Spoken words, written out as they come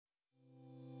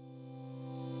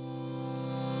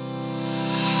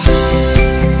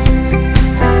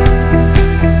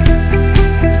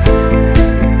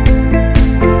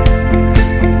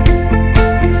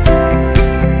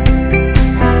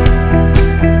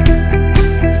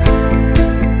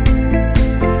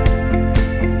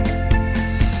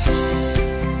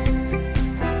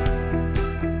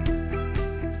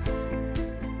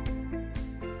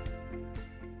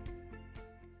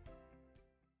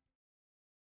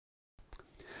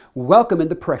Welcome in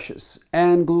the precious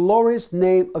and glorious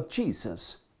name of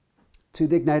Jesus to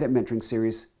the Ignited Mentoring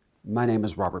Series. My name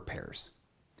is Robert Pears.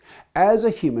 As a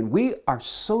human, we are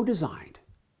so designed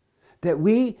that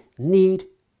we need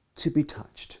to be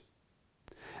touched.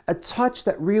 A touch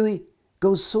that really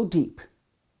goes so deep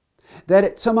that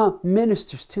it somehow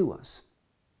ministers to us.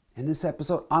 In this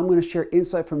episode, I'm going to share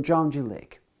insight from John G.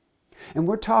 Lake. And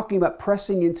we're talking about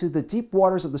pressing into the deep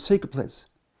waters of the secret place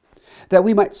that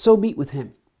we might so meet with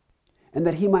Him and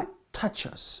that He might touch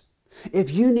us.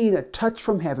 If you need a touch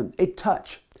from heaven, a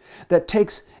touch that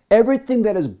takes everything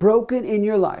that is broken in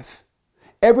your life,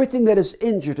 everything that is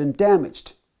injured and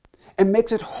damaged, and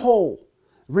makes it whole,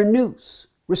 renews,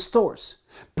 restores,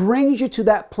 brings you to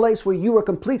that place where you are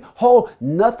complete, whole,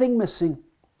 nothing missing,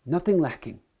 nothing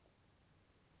lacking,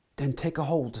 then take a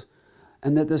hold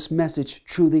and let this message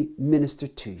truly minister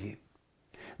to you.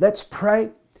 Let's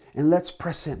pray and let's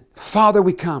press in. Father,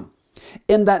 we come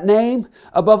in that name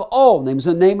above all names,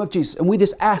 the name of Jesus. And we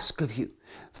just ask of you,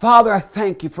 Father, I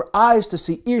thank you for eyes to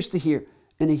see, ears to hear,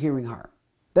 and a hearing heart.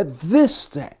 That this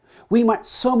day we might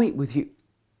so meet with you.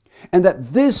 And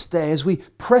that this day, as we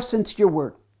press into your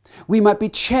word, we might be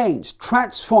changed,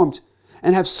 transformed,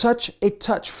 and have such a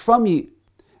touch from you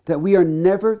that we are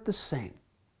never the same.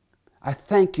 I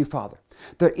thank you, Father,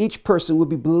 that each person would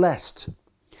be blessed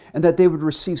and that they would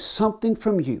receive something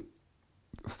from you,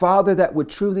 Father, that would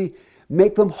truly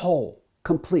make them whole,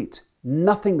 complete,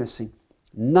 nothing missing,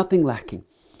 nothing lacking.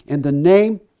 In the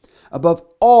name above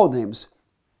all names,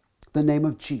 the name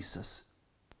of Jesus,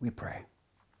 we pray.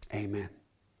 Amen.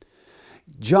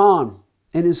 John,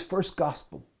 in his first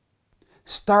gospel,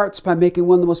 starts by making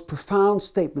one of the most profound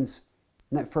statements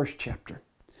in that first chapter.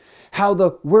 How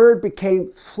the Word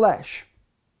became flesh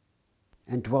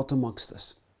and dwelt amongst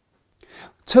us.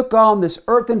 Took on this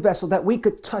earthen vessel that we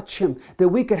could touch Him, that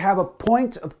we could have a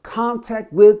point of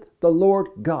contact with the Lord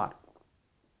God.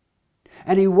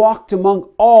 And He walked among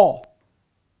all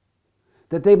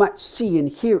that they might see and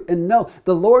hear and know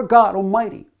the Lord God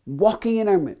Almighty walking in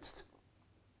our midst.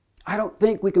 I don't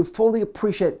think we can fully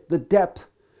appreciate the depth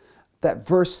that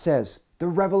verse says, the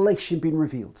revelation being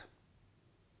revealed.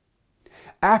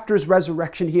 After His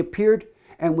resurrection, He appeared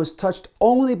and was touched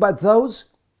only by those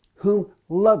whom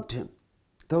loved Him,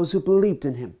 those who believed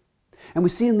in Him. And we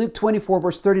see in Luke 24,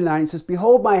 verse 39, He says,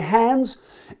 "Behold my hands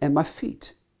and my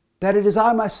feet, that it is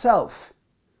I myself.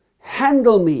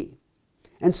 Handle me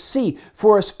and see,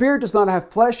 for a spirit does not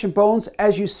have flesh and bones,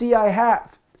 as you see I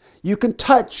have." You can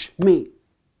touch me.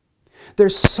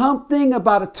 There's something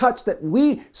about a touch that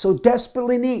we so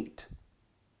desperately need.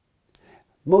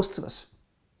 Most of us,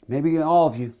 maybe all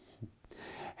of you,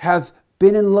 have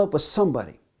been in love with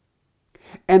somebody.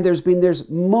 And there's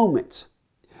moments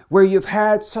where you've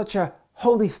had such a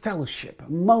holy fellowship,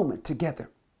 a moment together.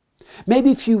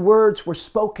 Maybe a few words were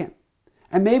spoken,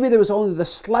 and maybe there was only the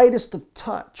slightest of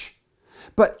touch.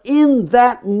 But in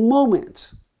that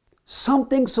moment,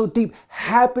 something so deep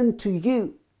happened to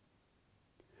you.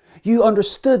 You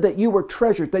understood that you were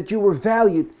treasured, that you were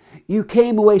valued. You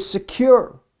came away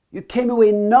secure. You came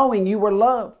away knowing you were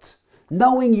loved,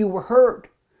 knowing you were heard.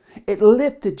 It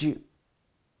lifted you.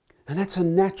 And that's a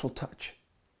natural touch.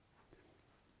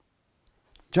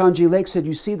 John G. Lake said,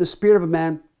 "You see, the spirit of a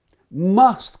man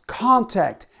must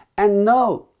contact and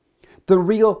know the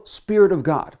real Spirit of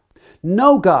God.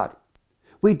 Know God.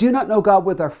 We do not know God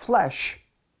with our flesh,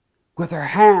 with our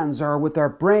hands, or with our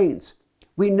brains.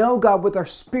 We know God with our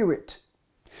spirit.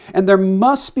 And there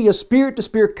must be a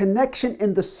spirit-to-spirit connection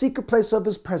in the secret place of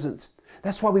His presence.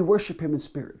 That's why we worship Him in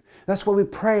spirit. That's why we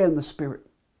pray in the Spirit.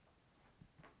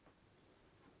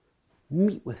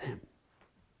 Meet with Him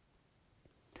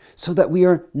so that we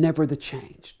are never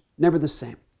never the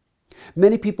same.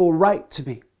 Many people write to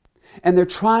me and they're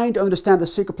trying to understand the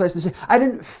secret place. They say, "I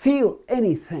didn't feel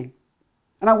anything."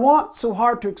 And I want so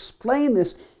hard to explain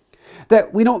this,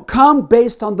 that we don't come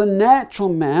based on the natural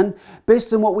man,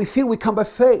 based on what we feel. We come by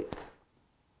faith.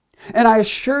 And I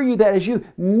assure you that as you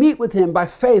meet with Him by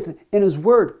faith in His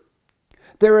Word,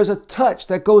 there is a touch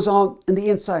that goes on in the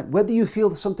inside, whether you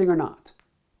feel something or not.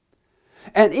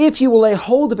 And if you will lay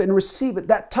hold of it and receive it,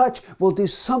 that touch will do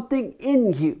something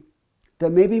in you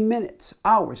that maybe minutes,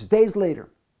 hours, days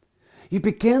later, you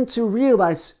begin to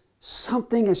realize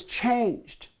something has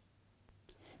changed.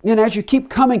 And as you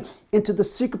keep coming into the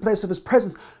secret place of His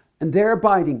presence and there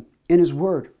abiding in His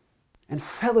Word and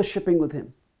fellowshipping with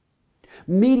Him,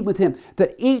 meeting with Him,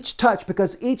 that each touch,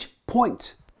 because each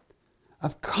point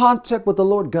of contact with the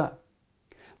Lord God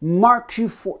marks you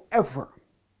forever.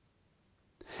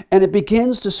 And it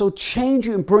begins to so change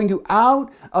you and bring you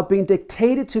out of being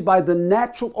dictated to by the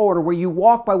natural order where you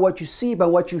walk by what you see, by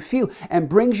what you feel, and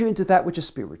brings you into that which is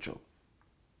spiritual.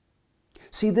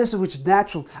 See, this is which is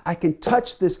natural. I can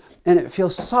touch this and it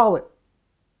feels solid.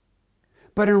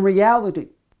 But in reality,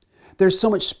 there's so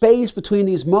much space between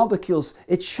these molecules,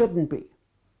 it shouldn't be.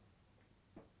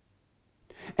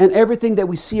 And everything that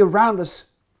we see around us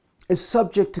is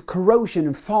subject to corrosion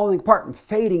and falling apart and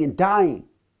fading and dying.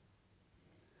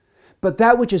 But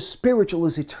that which is spiritual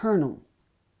is eternal.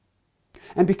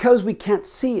 And because we can't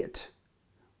see it,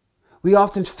 we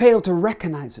often fail to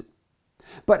recognize it.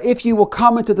 But if you will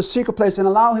come into the secret place and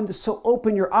allow Him to so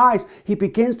open your eyes, He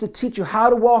begins to teach you how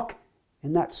to walk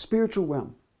in that spiritual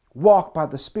realm. Walk by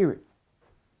the Spirit.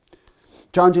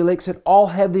 John G. Lake said, all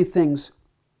heavenly things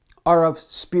are of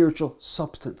spiritual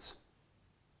substance.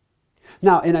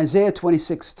 Now, in Isaiah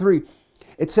 26:3,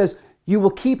 it says, you will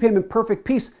keep him in perfect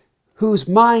peace, whose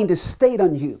mind is stayed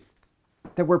on you.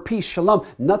 That word peace, shalom,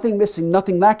 nothing missing,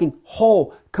 nothing lacking,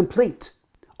 whole, complete.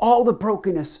 All the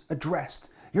brokenness addressed.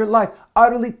 Your life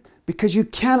utterly, because you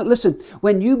cannot, listen,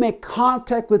 when you make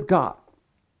contact with God,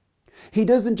 He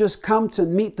doesn't just come to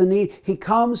meet the need, He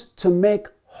comes to make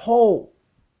whole.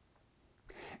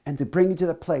 And to bring you to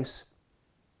the place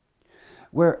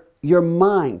where your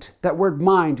mind, that word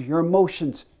mind, your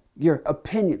emotions, your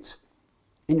opinions,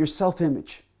 and your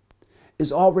self-image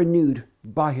is all renewed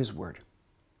by His word.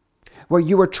 Where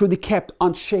you are truly kept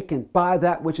unshaken by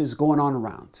that which is going on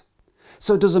around.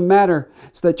 So it doesn't matter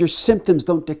so that your symptoms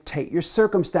don't dictate, your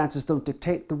circumstances don't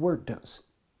dictate, the word does.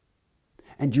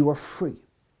 And you are free.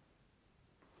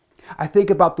 I think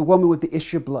about the woman with the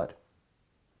issue of blood.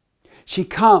 She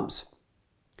comes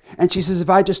and she says, if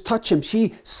I just touch Him,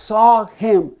 she saw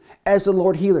Him as the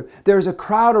Lord healer. There's a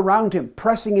crowd around Him,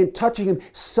 pressing in, touching Him,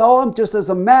 saw Him just as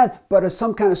a man, but as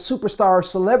some kind of superstar or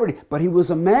celebrity. But He was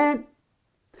a man.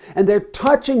 And they're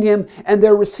touching Him and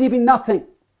they're receiving nothing.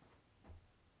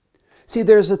 See,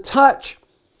 there's a touch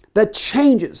that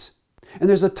changes and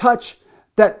there's a touch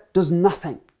that does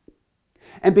nothing.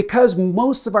 And because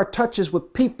most of our touches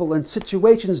with people and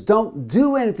situations don't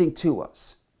do anything to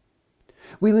us,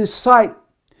 we lose sight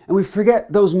and we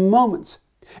forget those moments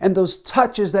and those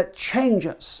touches that change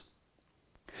us,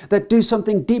 that do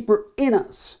something deeper in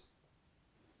us.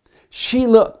 She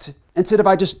looked and said, if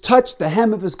I just touch the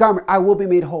hem of His garment, I will be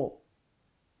made whole.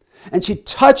 And she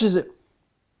touches it.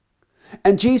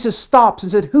 And Jesus stops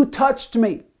and said, who touched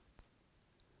me?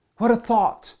 What a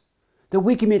thought that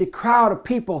we can meet a crowd of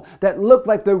people that look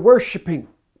like they're worshiping,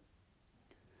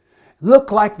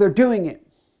 look like they're doing it.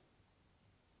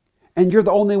 And you're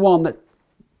the only one that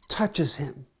touches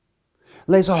Him,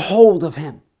 lays a hold of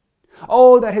Him.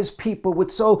 Oh, that His people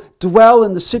would so dwell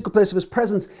in the secret place of His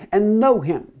presence and know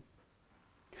Him.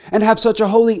 And have such a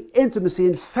holy intimacy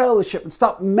and fellowship and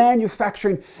stop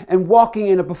manufacturing and walking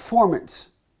in a performance.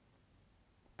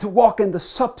 To walk in the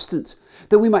substance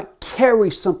that we might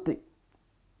carry something.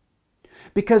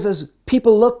 Because as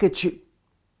people look at you,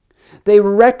 they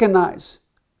recognize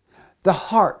the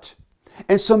heart.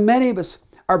 And so many of us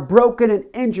are broken and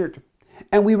injured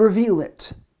and we reveal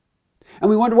it. And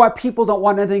we wonder why people don't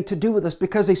want anything to do with us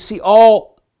because they see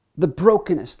all the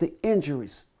brokenness, the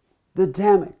injuries, the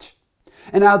damage.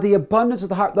 And out of the abundance of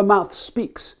the heart, the mouth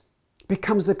speaks,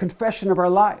 becomes the confession of our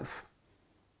life.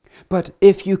 But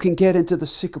if you can get into the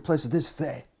secret place this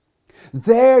day,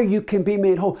 there you can be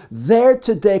made whole. There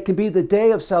today can be the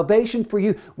day of salvation for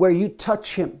you where you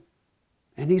touch Him.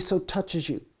 And He so touches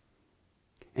you.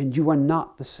 And you are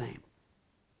not the same.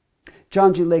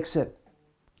 John G. Lake said,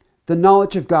 the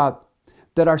knowledge of God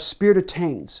that our spirit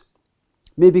attains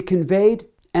may be conveyed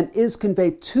and is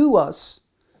conveyed to us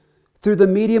through the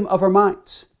medium of our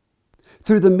minds,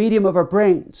 through the medium of our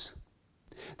brains.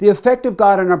 The effect of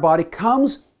God in our body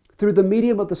comes through the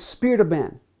medium of the spirit of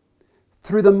man,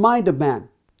 through the mind of man,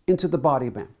 into the body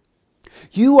of man.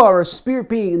 You are a spirit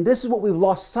being, and this is what we've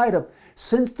lost sight of.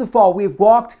 Since the fall, we've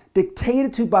walked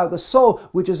dictated to by the soul,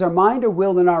 which is our mind, our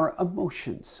will, and our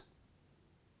emotions.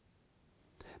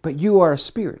 But you are a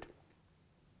spirit.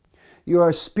 You are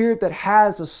a spirit that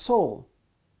has a soul.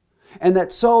 And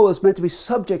that soul is meant to be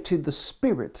subject to the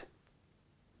Spirit.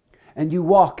 And you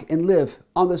walk and live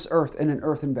on this earth in an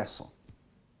earthen vessel.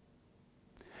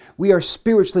 We are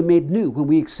spiritually made new when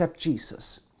we accept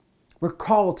Jesus. We're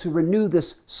called to renew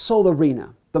this soul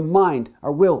arena, the mind,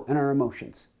 our will, and our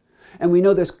emotions. And we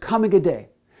know there's coming a day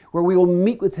where we will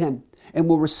meet with Him and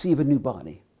will receive a new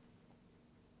body.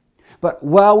 But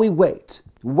while we wait,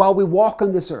 while we walk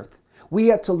on this earth, we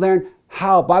have to learn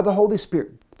how, by the Holy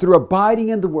Spirit, through abiding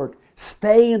in the Word,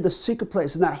 stay in the secret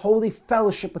place, in that holy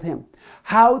fellowship with Him,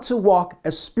 how to walk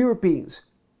as spirit beings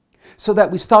so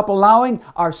that we stop allowing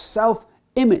our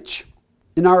self-image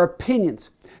and our opinions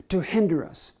to hinder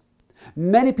us.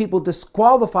 Many people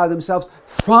disqualify themselves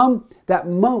from that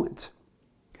moment,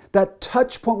 that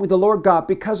touch point with the Lord God,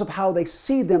 because of how they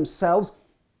see themselves.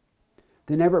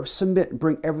 They never submit and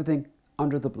bring everything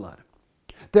under the blood.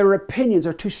 Their opinions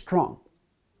are too strong.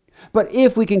 But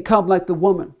if we can come like the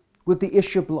woman with the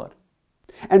issue of blood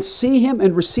and see Him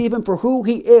and receive Him for who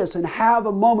He is and have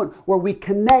a moment where we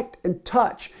connect and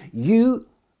touch, you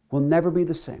will never be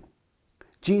the same.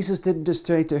 Jesus didn't just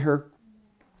say to her,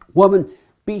 "Woman,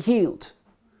 be healed."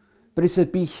 But He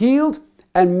said, "Be healed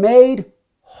and made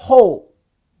whole.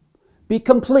 Be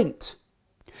complete."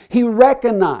 He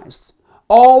recognized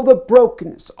all the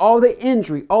brokenness, all the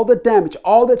injury, all the damage,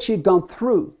 all that she had gone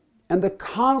through and the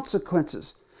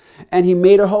consequences. And He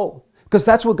made her whole, because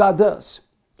that's what God does.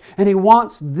 And He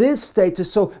wants this day to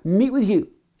so meet with you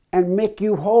and make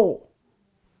you whole.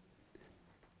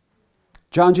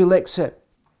 John G. Lake said,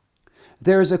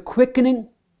 "There is a quickening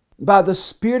by the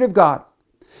Spirit of God,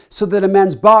 so that a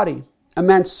man's body, a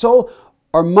man's soul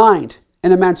or mind,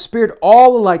 and a man's spirit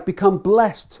all alike become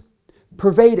blessed,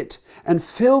 pervaded, and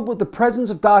filled with the presence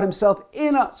of God Himself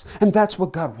in us." And that's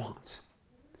what God wants.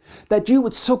 That you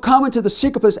would so come into the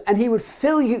secret place and He would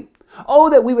fill you. Oh,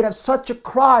 that we would have such a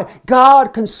cry,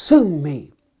 "God, consume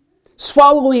me.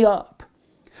 Swallow me up.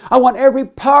 I want every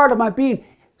part of my being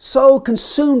so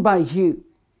consumed by You."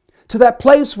 To that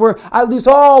place where I lose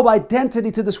all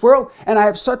identity to this world and I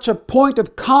have such a point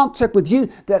of contact with You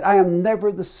that I am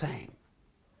never the same.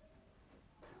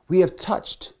 We have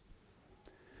touched,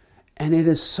 and it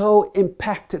has so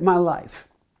impacted my life,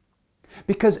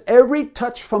 because every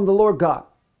touch from the Lord God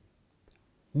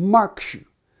marks you,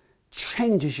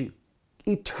 changes you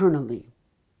eternally.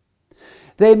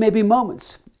 There may be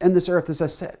moments in this earth, as I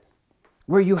said,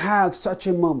 where you have such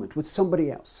a moment with somebody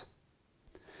else.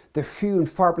 They're few and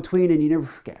far between, and you never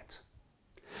forget.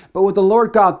 But with the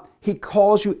Lord God, He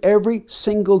calls you every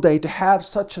single day to have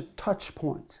such a touch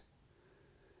point,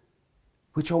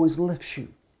 which always lifts you,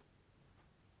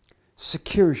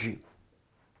 secures you,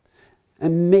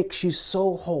 and makes you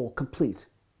so whole, complete,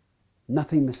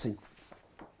 nothing missing,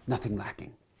 nothing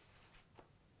lacking.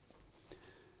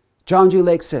 John G.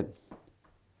 Lake said,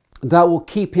 "Thou wilt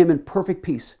keep him in perfect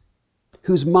peace,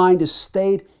 whose mind is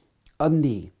stayed on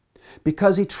Thee,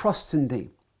 because he trusts in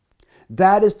Thee."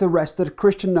 That is the rest that a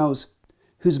Christian knows,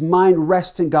 whose mind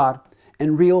rests in God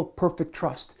in real perfect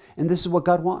trust. And this is what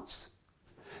God wants.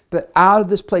 But out of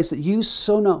this place that you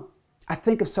so know, I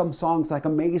think of some songs like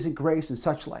Amazing Grace and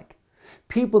such like.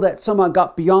 People that somehow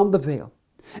got beyond the veil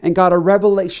and got a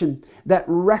revelation that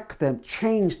wrecked them,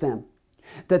 changed them,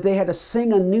 that they had to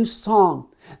sing a new song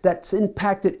that's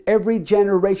impacted every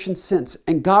generation since.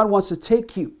 And God wants to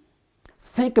take you.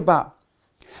 Think about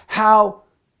how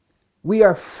we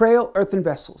are frail earthen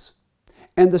vessels,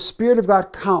 and the Spirit of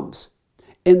God comes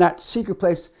in that secret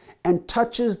place and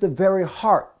touches the very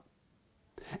heart.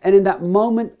 And in that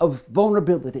moment of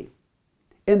vulnerability,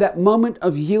 in that moment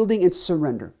of yielding and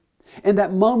surrender, in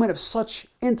that moment of such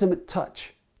intimate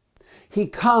touch, He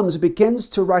comes and begins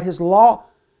to write His law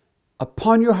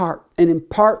upon your heart and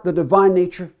impart the divine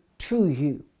nature to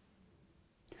you,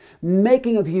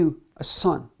 making of you a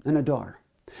son and a daughter,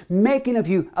 making of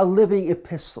you a living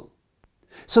epistle,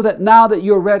 so that now that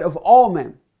you're read of all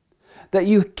men, that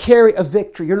you carry a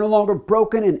victory. You're no longer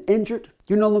broken and injured.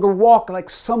 You no longer walk like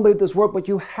somebody of this world, but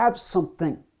you have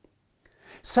something.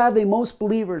 Sadly, most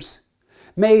believers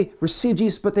may receive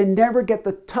Jesus, but they never get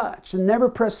the touch and never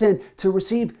press in to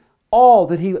receive all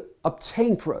that He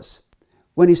obtained for us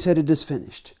when He said it is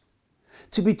finished.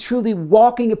 To be truly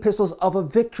walking epistles of a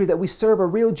victory, that we serve a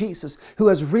real Jesus who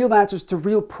has real answers to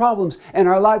real problems, and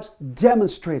our lives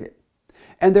demonstrate it.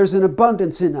 And there's an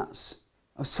abundance in us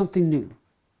of something new,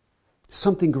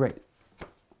 something great.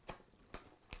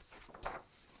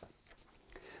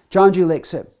 John G. Lake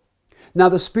said, "Now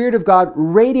the Spirit of God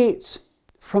radiates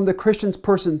from the Christian's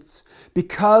persons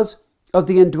because of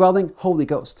the indwelling Holy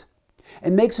Ghost,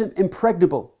 and makes him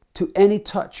impregnable to any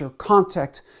touch or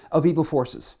contact of evil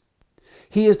forces.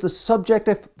 He is the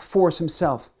subjective force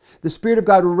Himself. The Spirit of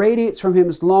God radiates from him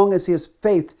as long as his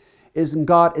faith is in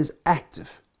God is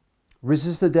active.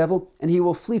 Resist the devil, and he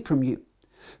will flee from you.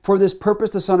 For this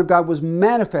purpose the Son of God was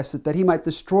manifested, that He might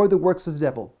destroy the works of the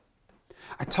devil."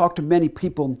 I talk to many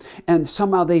people, and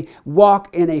somehow they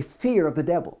walk in a fear of the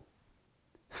devil,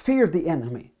 fear of the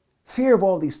enemy, fear of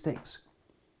all these things.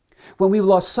 When we've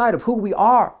lost sight of who we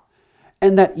are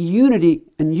and that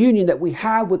unity and union that we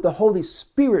have with the Holy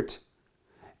Spirit,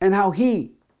 and how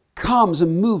He comes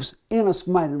and moves in us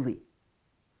mightily.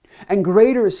 And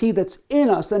greater is He that's in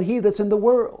us than he that's in the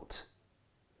world.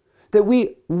 that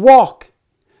we walk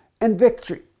in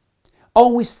victory,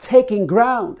 always taking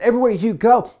ground. Everywhere you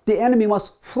go, the enemy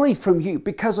must flee from you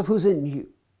because of who's in you.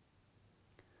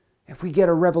 If we get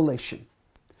a revelation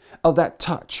of that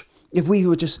touch, if we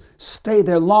would just stay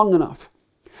there long enough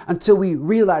until we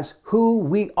realize who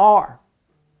we are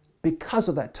because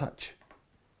of that touch.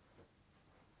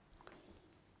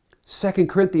 2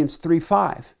 Corinthians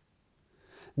 3:5.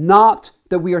 Not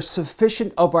that we are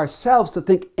sufficient of ourselves to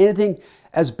think anything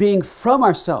as being from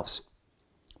ourselves,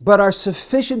 but our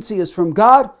sufficiency is from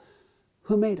God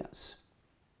who made us.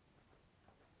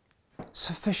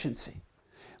 Sufficiency.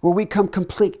 Where we come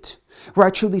complete, where I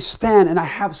truly stand and I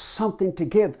have something to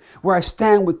give, where I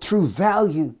stand with true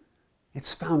value,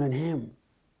 it's found in Him.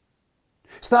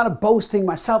 It's not a boasting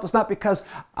myself. It's not because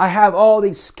I have all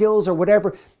these skills or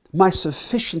whatever. My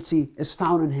sufficiency is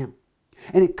found in Him.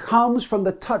 And it comes from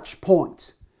the touch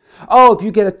points. Oh, if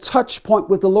you get a touch point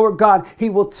with the Lord God,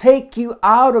 He will take you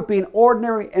out of being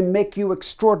ordinary and make you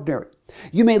extraordinary.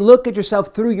 You may look at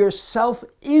yourself through your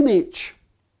self-image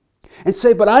and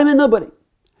say, but I'm a nobody.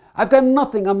 I've got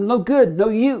nothing. I'm no good, no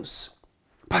use.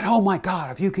 But oh my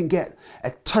God, if you can get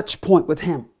a touch point with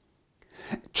Him,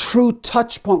 a true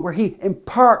touch point where He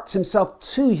imparts Himself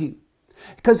to you,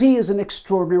 because He is an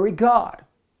extraordinary God.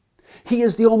 He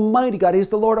is the Almighty God. He is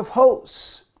the Lord of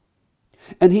hosts.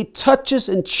 And He touches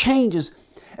and changes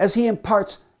as He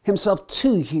imparts Himself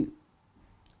to you,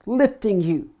 lifting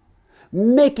you,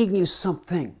 making you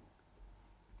something.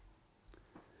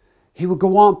 He will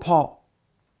go on, Paul,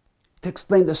 to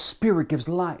explain the Spirit gives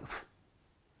life.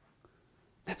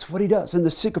 That's what He does. In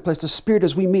the secret place, the Spirit,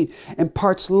 as we meet,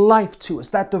 imparts life to us,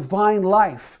 that divine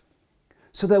life,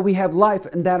 so that we have life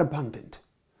and that abundant.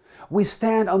 We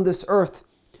stand on this earth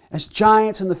as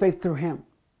giants in the faith through Him.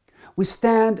 We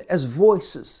stand as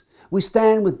voices. We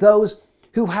stand with those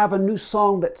who have a new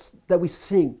song that we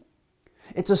sing.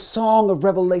 It's a song of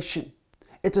revelation.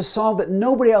 It's a song that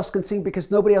nobody else can sing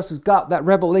because nobody else has got that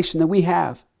revelation that we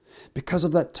have because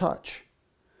of that touch.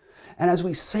 And as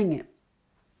we sing it,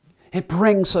 it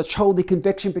brings such holy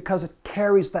conviction because it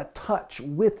carries that touch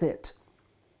with it.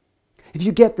 If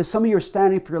you get this, some of you are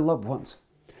standing for your loved ones,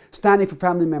 standing for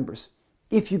family members.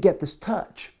 If you get this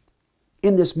touch,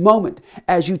 in this moment,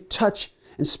 as you touch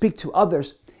and speak to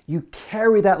others, you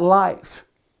carry that life.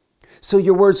 So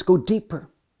your words go deeper.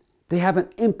 They have an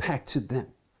impact to them.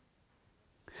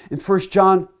 In 1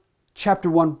 John chapter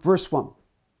 1, verse 1,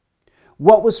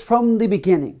 what was from the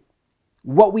beginning,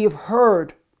 what we have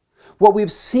heard, what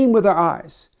we've seen with our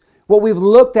eyes, what we've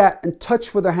looked at and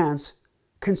touched with our hands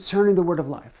concerning the word of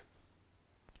life.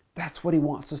 That's what He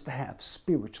wants us to have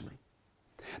spiritually.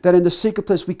 That in the secret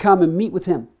place we come and meet with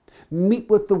Him, meet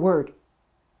with the word,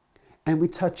 and we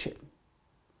touch it.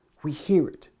 We hear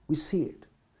it. We see it.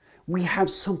 We have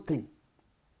something.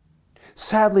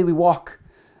 Sadly, we walk.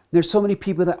 There's so many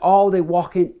people that all they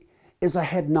walk in is a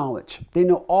head knowledge. They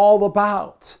know all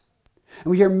about.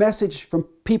 And we hear message from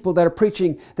people that are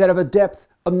preaching that have a depth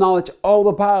of knowledge all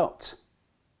about.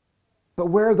 But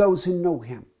where are those who know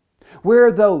Him? Where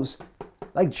are those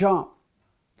like John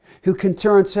who can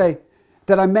turn and say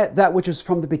that I met that which is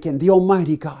from the beginning, the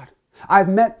Almighty God. I've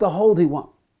met the Holy One.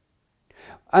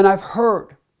 And I've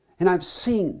heard and I've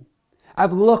seen.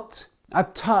 I've looked,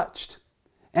 I've touched,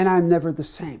 and I'm never the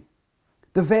same.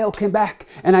 The veil came back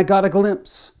and I got a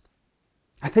glimpse.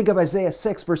 I think of Isaiah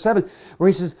 6 verse 7 where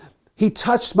He says, He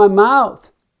touched my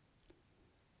mouth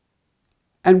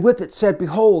and with it said,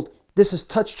 behold, this has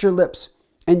touched your lips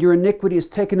and your iniquity is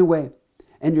taken away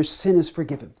and your sin is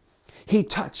forgiven. He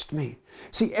touched me.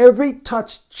 See, every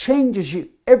touch changes you.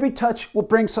 Every touch will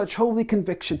bring such holy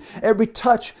conviction. Every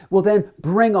touch will then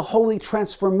bring a holy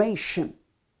transformation.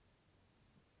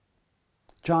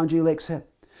 John G. Lake said,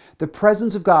 the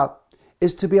presence of God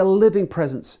is to be a living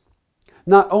presence,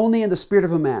 not only in the spirit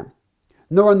of a man,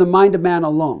 nor in the mind of man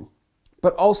alone,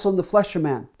 but also in the flesh of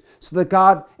man, so that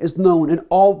God is known in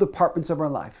all departments of our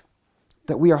life,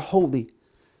 that we are wholly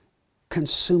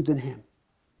consumed in Him,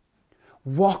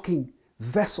 walking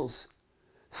vessels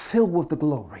filled with the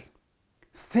glory,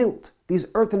 filled, these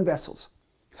earthen vessels,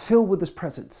 filled with His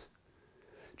presence,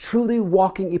 truly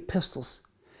walking epistles,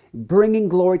 bringing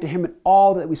glory to Him in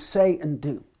all that we say and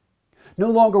do. No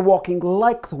longer walking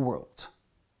like the world,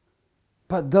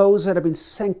 but those that have been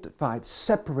sanctified,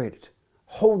 separated,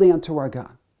 holy unto our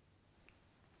God.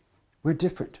 We're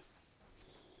different.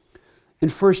 In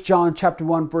 1 John chapter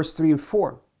 1, verse 3 and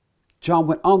 4, John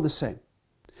went on to say,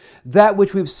 that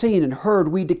which we've seen and heard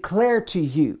we declare to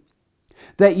you,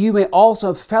 that you may also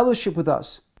have fellowship with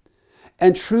us.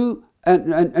 And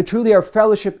truly our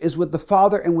fellowship is with the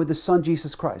Father and with the Son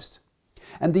Jesus Christ.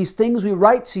 And these things we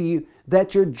write to you,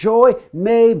 that your joy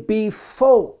may be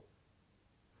full.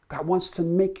 God wants to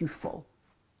make you full.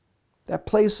 That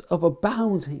place of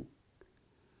abounding,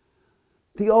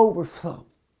 the overflow,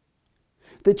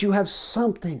 that you have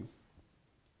something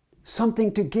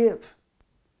to give.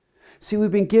 See,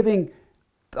 we've been giving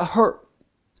the hurt,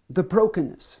 the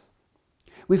brokenness.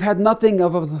 We've had nothing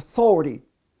of authority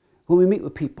when we meet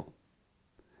with people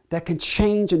that can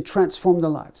change and transform their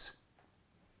lives.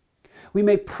 We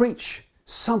may preach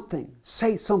something,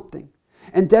 say something,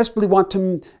 and desperately want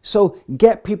to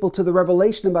get people to the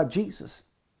revelation about Jesus.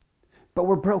 But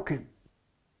we're broken.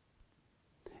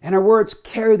 And our words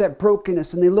carry that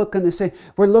brokenness, and they look and they say,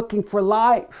 we're looking for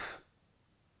life.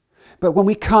 But when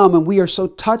we come and we are so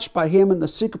touched by Him in the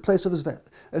secret place of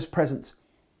His presence,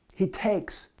 He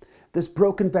takes this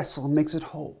broken vessel and makes it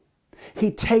whole.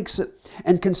 He takes it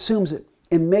and consumes it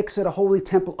and makes it a holy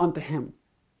temple unto Him.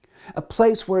 A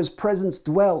place where His presence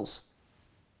dwells,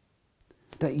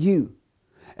 that you,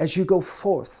 as you go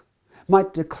forth,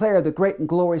 might declare the great and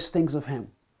glorious things of Him,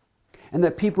 and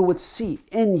that people would see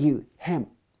in you Him.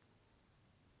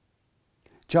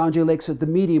 John J. Lake said, the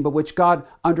medium by which God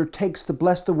undertakes to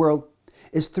bless the world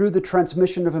is through the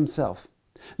transmission of Himself.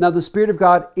 Now the Spirit of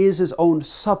God is His own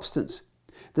substance,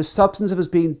 the substance of His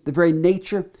being, the very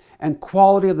nature and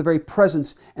quality of the very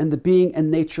presence and the being and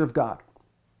nature of God.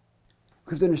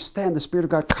 We have to understand the Spirit of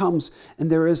God comes and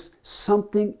there is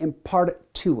something imparted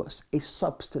to us, a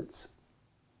substance.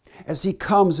 As He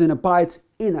comes and abides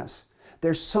in us,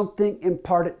 there's something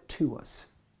imparted to us.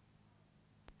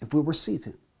 If we'll receive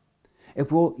Him,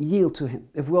 if we'll yield to Him,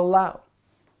 if we'll allow.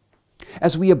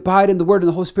 As we abide in the Word and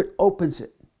the Holy Spirit opens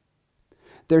it,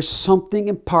 there's something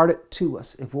imparted to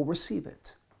us, if we'll receive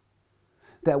it,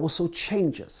 that will so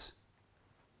change us.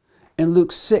 In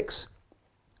Luke 6,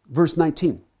 verse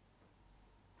 19,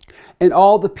 and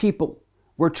all the people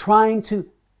were trying to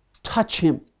touch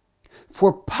Him,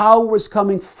 for power was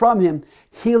coming from Him,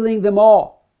 healing them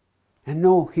all. And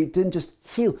no, He didn't just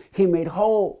heal, He made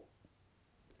whole.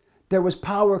 There was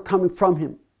power coming from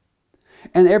Him.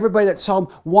 And everybody that saw Him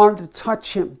wanted to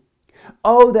touch Him.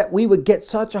 Oh, that we would get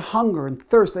such a hunger and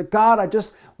thirst that, God, I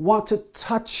just want to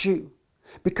touch You.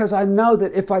 Because I know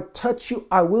that if I touch You,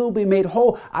 I will be made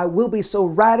whole. I will be so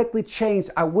radically changed.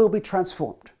 I will be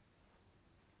transformed.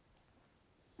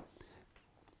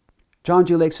 John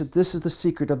G. Lake said, this is the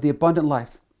secret of the abundant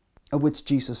life of which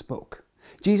Jesus spoke.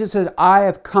 Jesus said, I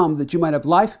have come that you might have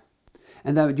life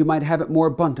and that you might have it more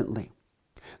abundantly.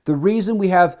 The reason we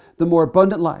have the more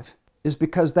abundant life is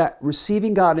because that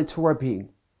receiving God into our being,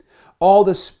 all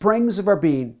the springs of our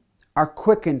being are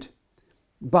quickened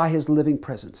by His living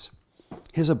presence,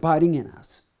 His abiding in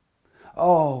us.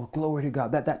 Oh, glory to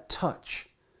God, that touch,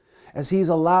 as He's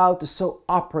allowed to so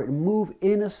operate and move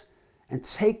in us and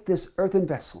take this earthen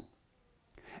vessel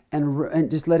and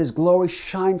just let His glory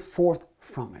shine forth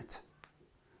from it.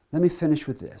 Let me finish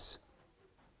with this.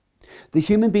 The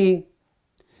human being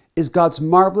is God's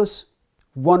marvelous,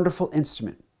 wonderful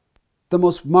instrument, the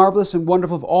most marvelous and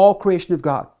wonderful of all creation of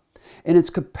God, in its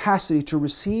capacity to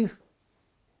receive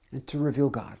and to reveal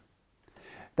God.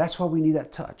 That's why we need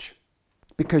that touch,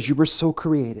 because you were so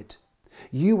created.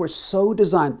 You were so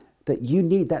designed that you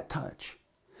need that touch,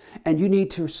 and you need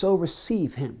to so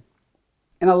receive Him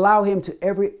and allow Him to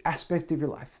every aspect of your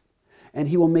life, and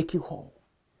He will make you whole.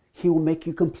 He will make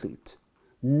you complete.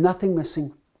 Nothing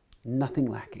missing, nothing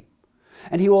lacking.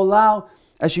 And He will allow,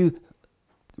 as you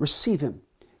receive Him,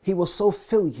 He will so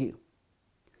fill you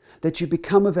that you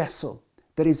become a vessel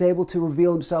that He's able to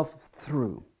reveal Himself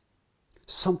through.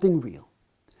 Something real,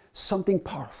 something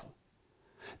powerful.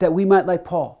 That we might, like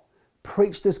Paul,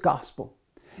 preach this gospel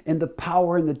in the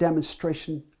power and the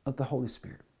demonstration of the Holy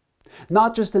Spirit.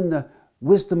 Not just in the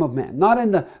wisdom of man, not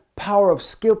in the power of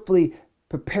skillfully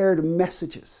prepared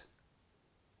messages.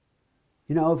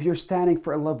 You know, if you're standing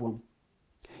for a loved one,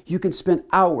 you can spend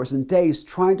hours and days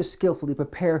trying to skillfully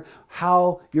prepare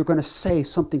how you're going to say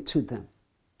something to them,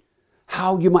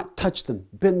 how you might touch them.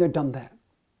 Been there, done that.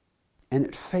 And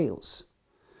it fails.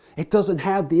 It doesn't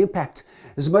have the impact.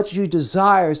 As much as you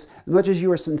desire, as much as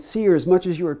you are sincere, as much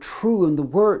as you are true in the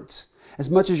words, as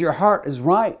much as your heart is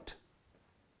right,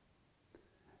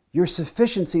 your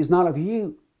sufficiency is not of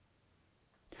you.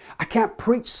 I can't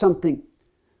preach something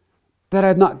that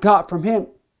I've not got from Him,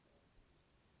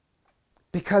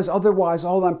 because otherwise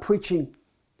all I'm preaching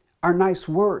are nice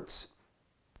words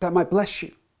that might bless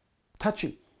you, touch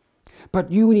you.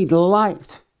 But you need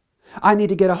life. I need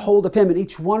to get a hold of Him, and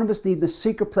each one of us need the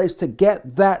secret place to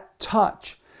get that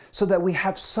touch so that we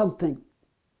have something.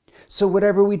 So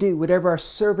whatever we do, whatever our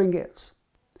serving is,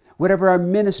 whatever our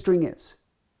ministering is,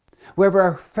 Wherever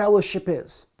our fellowship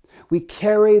is, we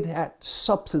carry that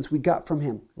substance we got from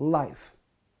him, life.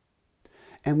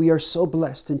 And we are so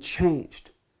blessed and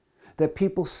changed that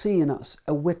people see in us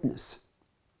a witness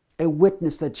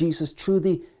that Jesus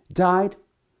truly died,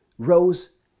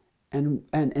 rose, and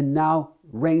now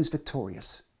reigns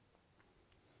victorious.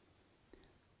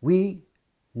 We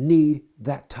need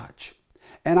that touch.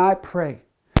 And I pray,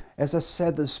 as I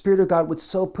said, the Spirit of God would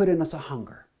so put in us a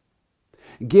hunger.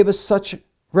 Give us such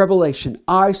revelation,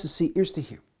 eyes to see, ears to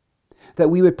hear, that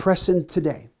we would press in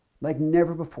today like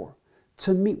never before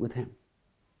to meet with him,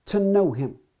 to know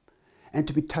him, and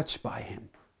to be touched by him.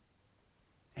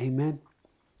 Amen.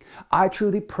 I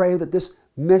truly pray that this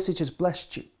message has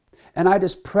blessed you. And I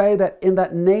just pray that in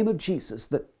that name of Jesus,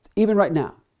 that even right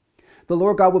now, the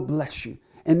Lord God would bless you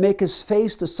and make his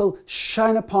face to so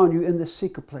shine upon you in the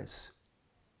secret place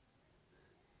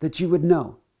that you would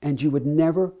know and you would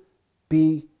never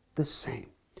be the same.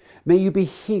 May you be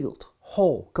healed,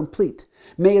 whole, complete.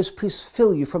 May his peace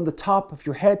fill you from the top of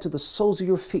your head to the soles of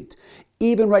your feet,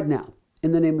 even right now,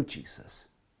 in the name of Jesus.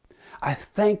 I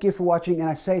thank you for watching, and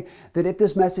I say that if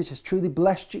this message has truly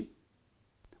blessed you,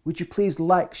 would you please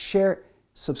like, share,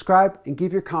 subscribe, and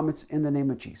give your comments in the name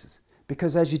of Jesus?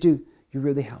 Because as you do, you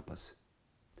really help us.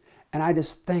 And I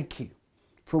just thank you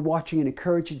for watching and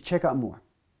encourage you to check out more.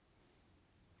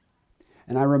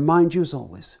 And I remind you as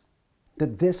always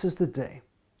that this is the day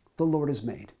the Lord has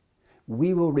made.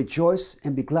 We will rejoice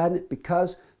and be glad in it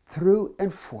because through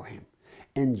and for him.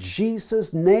 In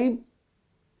Jesus' name,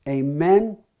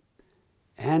 amen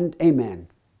and amen.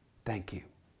 Thank you.